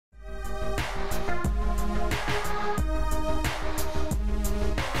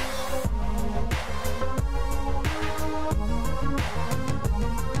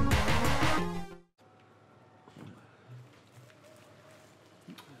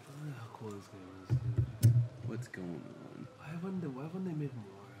cool this game is, dude. What's going on? Why wouldn't they make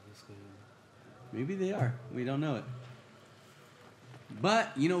more of this game? Maybe they are. We don't know it.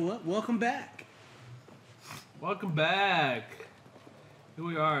 But, you know what? Welcome back. Welcome back. Here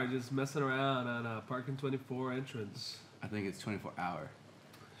we are, just messing around on Parking 24 entrance. I think it's 24 hour.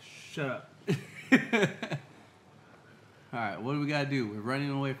 Shut up. Alright, what do we gotta do? We're running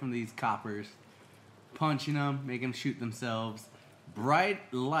away from these coppers. Punching them, making them shoot themselves.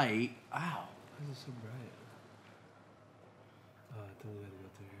 Bright light. Ow. Why is it so bright? Oh, I think we gotta go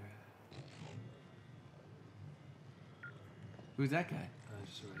through here. Who's that guy?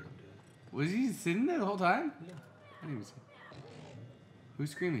 Just a random dude. Was he sitting there the whole time? Yeah. I didn't even see.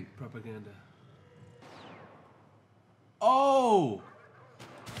 Who's screaming? Propaganda. Oh!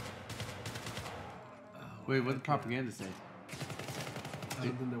 Wait, what did the propaganda say? I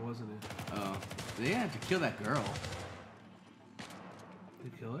don't think there was any. Oh. They had to kill that girl.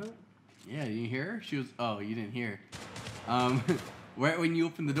 Did they kill her? Yeah, you hear her? She was... Oh, you didn't hear. Right when you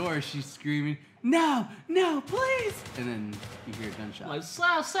open the door, she's screaming, "No! No, please!" And then you hear a gunshot. Like,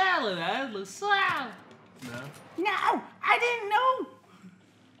 slow salad, Ed. Like, slow. No? No! I didn't know!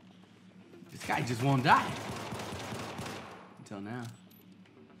 This guy just won't die. Until now.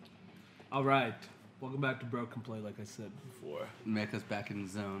 Alright. Welcome back to Broken Play, like I said before. Mecha's back in the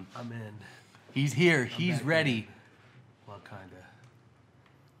zone. I'm in. He's here. He's ready. In. Well, kinda.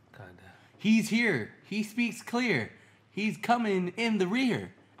 He's here. He speaks clear. He's coming in the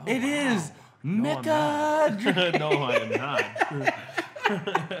rear. Oh, it wow. is Mecha. No, I am not.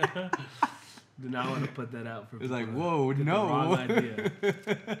 Do not want to put that out for people. It's like, whoa, no. Wrong idea.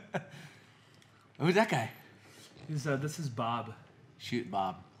 Who's that guy? He's, this is Bob. Shoot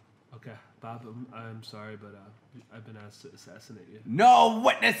Bob. Okay, Bob, I'm sorry, but I've been asked to assassinate you. No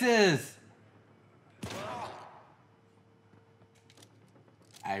witnesses!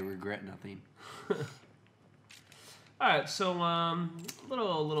 I regret nothing. All right, so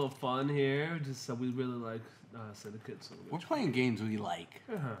little fun here. Just we really like Syndicate. So we're playing games we like.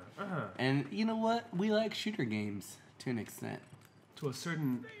 And you know what? We like shooter games to an extent. To a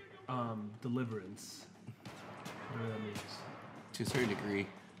certain deliverance. Whatever that means. To a certain degree.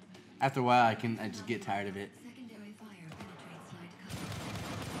 After a while, I just get tired of it.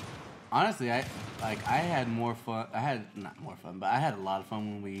 Honestly, I had more fun. I had not more fun, but I had a lot of fun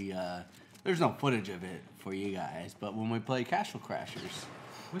when we. There's no footage of it for you guys, but when we play Castle Crashers,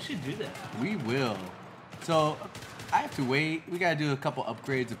 we should do that. We will. So I have to wait. We gotta do a couple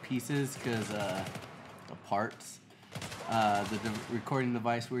upgrades of pieces because the parts, the recording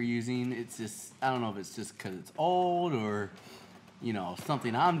device we're using. It's just I don't know if it's just because it's old or you know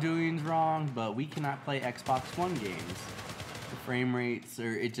something I'm doing is wrong, but we cannot play Xbox One games. The frame rates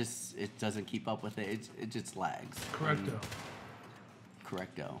or it doesn't keep up with it. It just lags.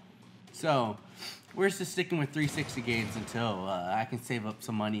 Correcto. So we're just sticking with 360 games until I can save up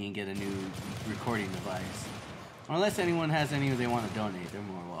some money and get a new recording device. Unless anyone has any they want to donate, they're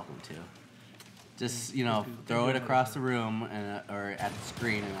more welcome to. Just you know, throw it across the room and or at the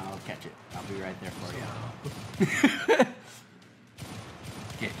screen, and I'll catch it. I'll be right there for you.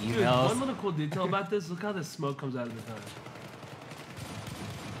 Get emails. Dude, one little cool detail about this: look how the smoke comes out of the gun.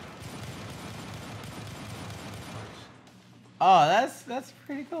 Oh, that's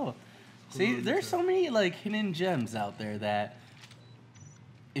pretty cool. See, there's so many like hidden gems out there that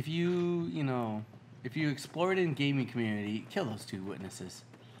if you explore it in gaming community, kill those two witnesses.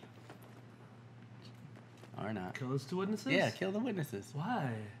 Or not. Kill those two witnesses? Yeah, kill the witnesses.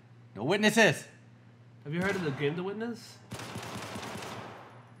 Why? No witnesses! Have you heard of the game The Witness?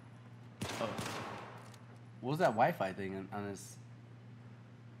 Oh. What was that Wi-Fi thing on his...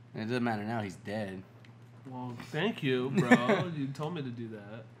 It doesn't matter now, he's dead. Well, thank you, bro. You told me to do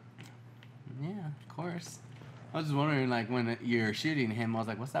that. Yeah, of course. I was just wondering, like, when you're shooting him, I was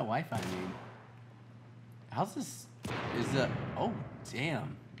like, what's that Wi-Fi mean? How's this... Is the... Oh,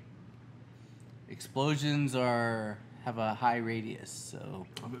 damn. Explosions have a high radius, so...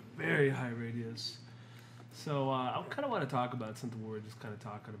 A very high radius. So, I kind of want to talk about something we're just kind of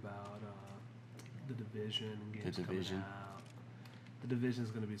talking about. The Division and games coming out. The Division is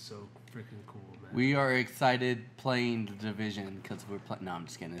going to be so freaking cool, man. We are excited playing The Division because we're playing... No, I'm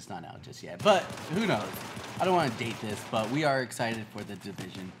just kidding. It's not out just yet. But who knows? I don't want to date this, but we are excited for The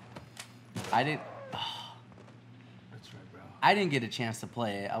Division. I didn't... Oh, that's right, bro. I didn't get a chance to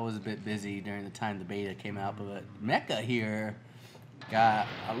play it. I was a bit busy during the time the beta came out, but Mecha here got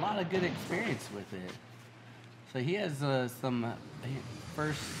a lot of good experience with it. So he has some...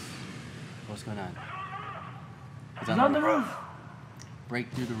 First... What's going on? He's on the roof! Break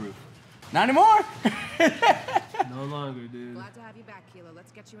through the roof. Not anymore! No longer, dude. Glad to have you back, Kilo.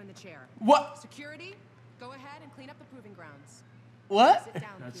 Let's get you in the chair. What? Security, go ahead and clean up the proving grounds. What? Sit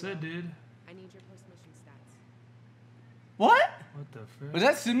down, That's Kilo. it, dude. I need your post-mission stats. What? What the frick? Was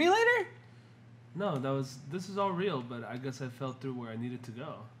that simulator? No, this is all real, but I guess I fell through where I needed to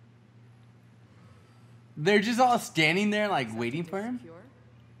go. They're just all standing there like Subject waiting is for him? secure.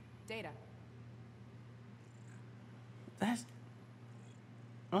 Data. That's...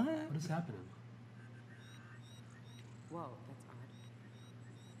 What? What is happening? Whoa, that's odd.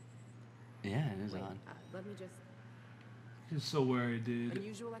 Yeah, it is Wait, odd. let me just... Just so worried, dude.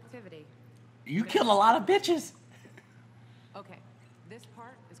 Unusual activity. You killed a lot of bitches. Okay, this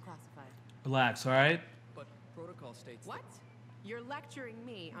part is classified. Relax, all right? But protocol states. What? You're lecturing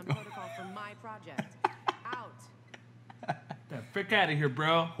me on protocol for my project. Out. That frick out of here,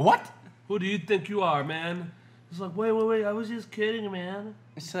 bro. What? Who do you think you are, man? It's like, wait. I was just kidding, man.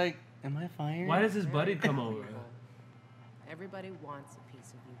 It's like, am I fired? Why does his buddy come over? Wonderful. Everybody wants a piece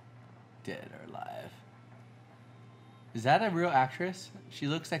of you. Dead or alive? Is that a real actress? She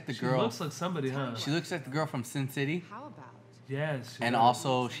looks like the girl. She looks like somebody, huh? She looks like the girl from Sin City. How about? Yes. And does.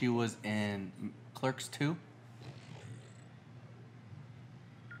 also, she was in Clerks 2.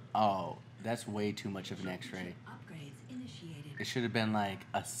 Oh, that's way too much of an X-ray. Upgrades initiated. It should have been like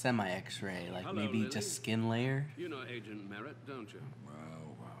a semi-X-ray, like Hello, maybe Lily. just skin layer. You know Agent Merritt, don't you? Wow.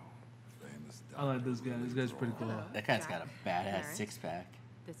 Famous I like this guy. This guy's pretty cool. That guy's got a badass Merritt. six-pack.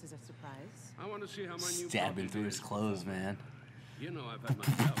 This is a surprise. I want to see how my new Stabbing project through his is. clothes, man. You know I've had my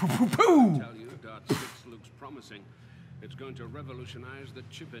doubts. I tell you, Dart 6 looks promising. It's going to revolutionize the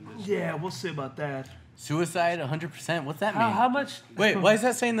chip industry. Yeah, we'll see about that. Suicide 100%? What's that mean? How much? Wait, why is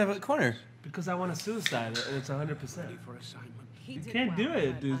that saying in the corner? Because I want to suicide it, and it's 100%. For assignment. He You did can't do well,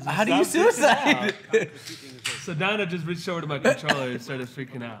 it, but, dude. How do you Stop freaking suicide? out. So Dino just reached over to my controller and started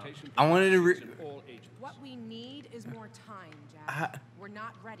freaking out. I wanted to All agents. What we need is more time, Jack. We're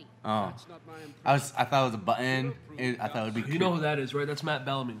not ready. Oh. That's not my impression. I thought it was a button. I thought it would be You know who that is, right? That's Matt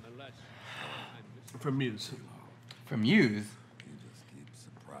Bellamy Unless from Muse. from Muse. You just keep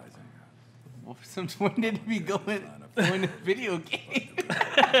surprising us. Well, since when did he be going to video game?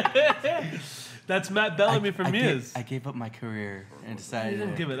 That's Matt Bellamy from Muse. I gave up my career and He decided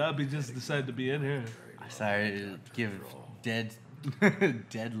didn't give it up. He just decided to be in here. I decided to give dead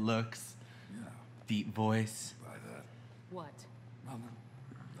dead looks, Yeah, deep voice. by that. What? Nothing.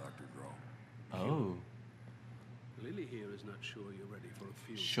 Dr. Grohl. Oh, Lily here is not sure you're ready for a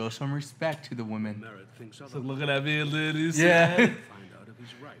few. show some respect to the women. Merritt thinks So otherwise. looking at me, ladies. Yeah. Find out if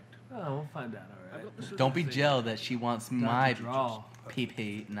he's right. Oh, we'll find out, all I've right. got the sort Don't of be thing jealous that she wants my draw.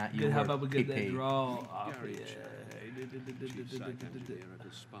 pee, not Good, your how about we get that pee-pee. draw off? Gary Yeah. Chief site engineer at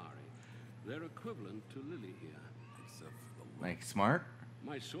Aspari. They're equivalent to Lily here. Except for the Like smart?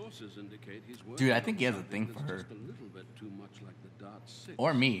 My sources indicate he's working. Dude, I think he has a on thing something for that's her. Just a little bit too much like the Dart 6.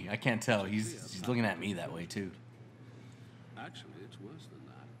 Or me. I can't tell. He's looking at me that way too. Actually, it's worse than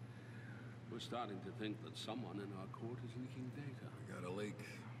that. We're starting to think that someone in our court is leaking data. We got a leak,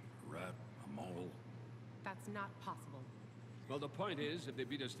 a rat, a mole. That's not possible. Well, the point is, if they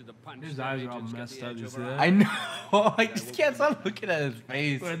beat us to the punch, His their eyes are all agents get messed the up, edge you over see us. that? I know. I just can't stop looking at his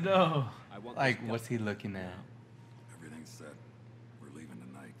face. I know. I want Like, this what's he looking at? Everything's set. We're leaving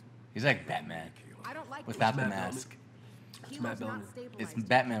tonight. He's like Batman I don't like without the Matt Bellamy. mask. Kilo's Matt not Bellamy. stabilized. It's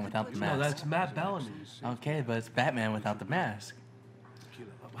Batman without the No, mask. that's Matt Bellamy. Okay, but it's Batman without the mask.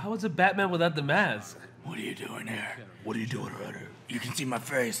 How is it Batman without the mask? What are you doing there? What are you doing, Ryder? You can see my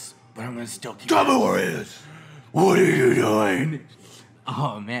face, but I'm gonna still keep. Tell me where he is. What are you doing?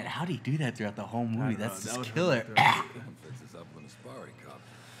 Oh man, how do you do that throughout the whole movie? That's that would just hurt killer. my throat. Ah. Fix us up with a sparring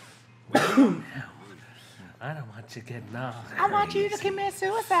cup. I don't want you getting off. I want you to commit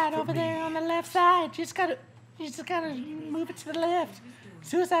suicide over there on the left side. You just gotta move it to the left.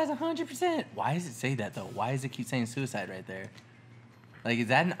 Suicide's 100%. Why does it say that though? Why does it keep saying suicide right there? Like, is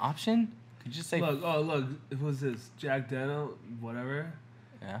that an option? Could you just say? Look, who's this? Jack Deno, whatever.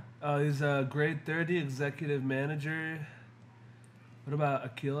 Yeah. Oh, he's a grade 30 executive manager. What about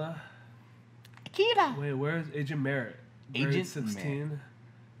Aquila? Akira. Wait, where's Agent Merritt? Grade Agent 16,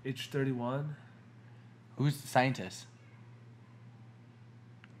 age 31. Who's the scientist?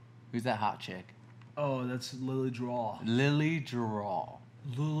 Who's that hot chick? Oh, that's Lily Draw. Lily Draw.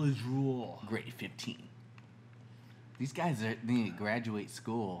 Lily Draw. Grade 15. These guys need to graduate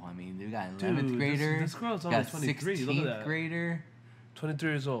school. I mean, they got an 11th Dude, grader. this girl's got only a 23. Look at 16th that. grader. 23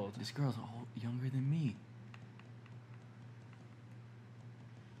 years old. This girl's all younger than me.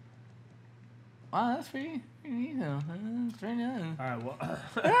 Wow, that's pretty that's pretty nice. All right, well,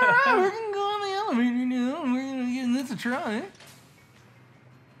 Alright, we're gonna go on the elevator now. We're gonna give this a try.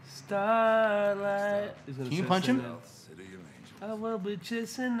 starlight. Can you punch him? City of Angels. I will be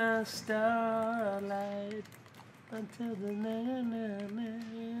chasing the starlight until the na.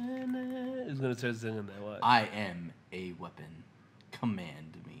 He's gonna start singing that. What? I am a weapon.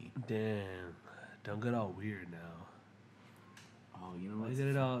 Command me. Damn. Don't get all weird now. Oh, you know what?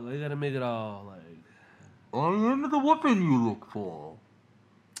 You gotta make it all like. I am the weapon you look for.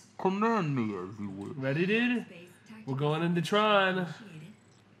 Command me as you will. Ready, dude? We're going into Tron.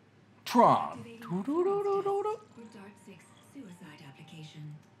 Tron. I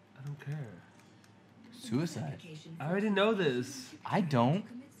don't care. Suicide. I already know this. I don't.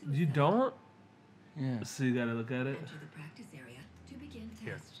 You don't? Yeah. So you gotta look at it.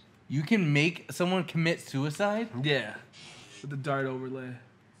 Here. You can make someone commit suicide? Yeah. With the dart overlay.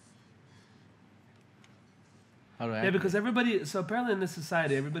 How do I? Yeah, because everybody. So apparently in this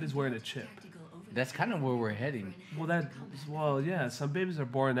society, everybody's wearing a chip. That's kind of where we're heading. Well, yeah. Some babies are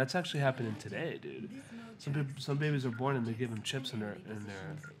born. That's actually happening today, dude. Some babies are born and they give them chips in their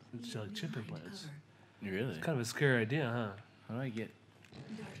it's like chip implants. Really? It's kind of a scary idea, huh? How do I get?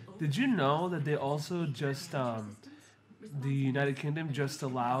 Did you know that they also just the United Kingdom just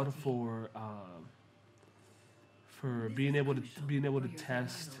allowed for being able to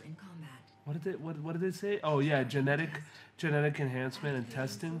test. What did they say? Oh yeah, genetic enhancement and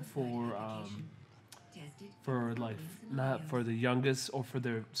testing for like not for the youngest or for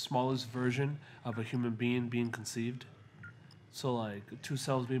the smallest version of a human being conceived. So like 2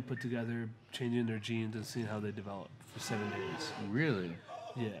 cells being put together, changing their genes and seeing how they develop for 7 days. Really?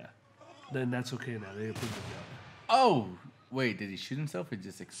 Yeah. Then that's okay now. They approved it now. Oh, wait. Did he shoot himself or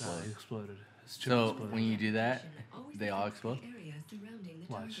just Nah, explode? he exploded. His chip So exploded. when you do that, they all explode.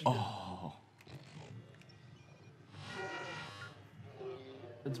 Watch. Oh.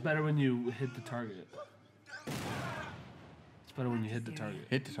 It's better when you hit the target. It's better when you hit the target.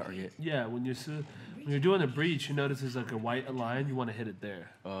 Hit the target. Yeah, when you're doing a breach, you notice there's like a white line. You want to hit it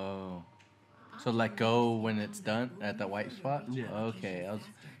there. Oh. So let go when it's done at the white spot? Yeah. Okay. So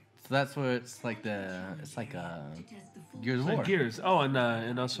that's where it's like Gears of War. Like Gears. Oh,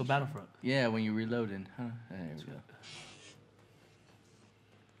 and also Battlefront. Yeah, when you're reloading. Huh? There we go.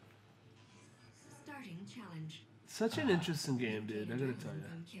 Starting challenge. Such an interesting game, dude. I gotta tell you.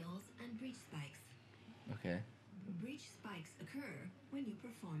 Kills and breach spikes. Okay. Breach spikes occur when you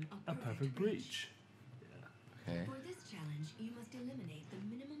perform A perfect breach. Okay. For this challenge, you must eliminate the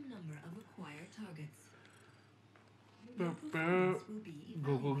minimum number of acquired targets. Your performance will be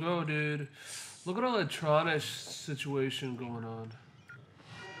Go, dude. Look at all the Tronish situation going on.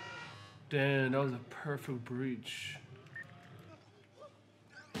 Damn, that was a perfect breach.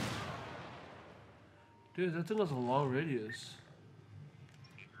 Dude, that thing has a long radius.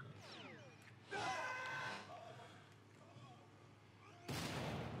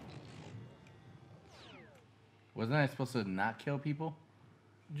 Wasn't I supposed to not kill people?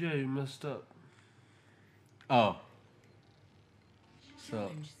 Yeah, you messed up. Oh. So.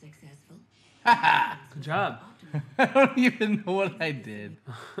 challenge successful. Good job. I don't even know what I did.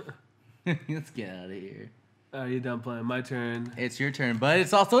 Let's get out of here. Are you done playing? My turn. It's your turn, but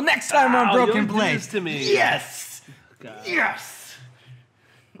it's also next time on Broken you don't do Blade. this to me. Yes! God. Yes!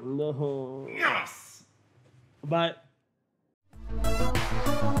 No. Yes! Bye.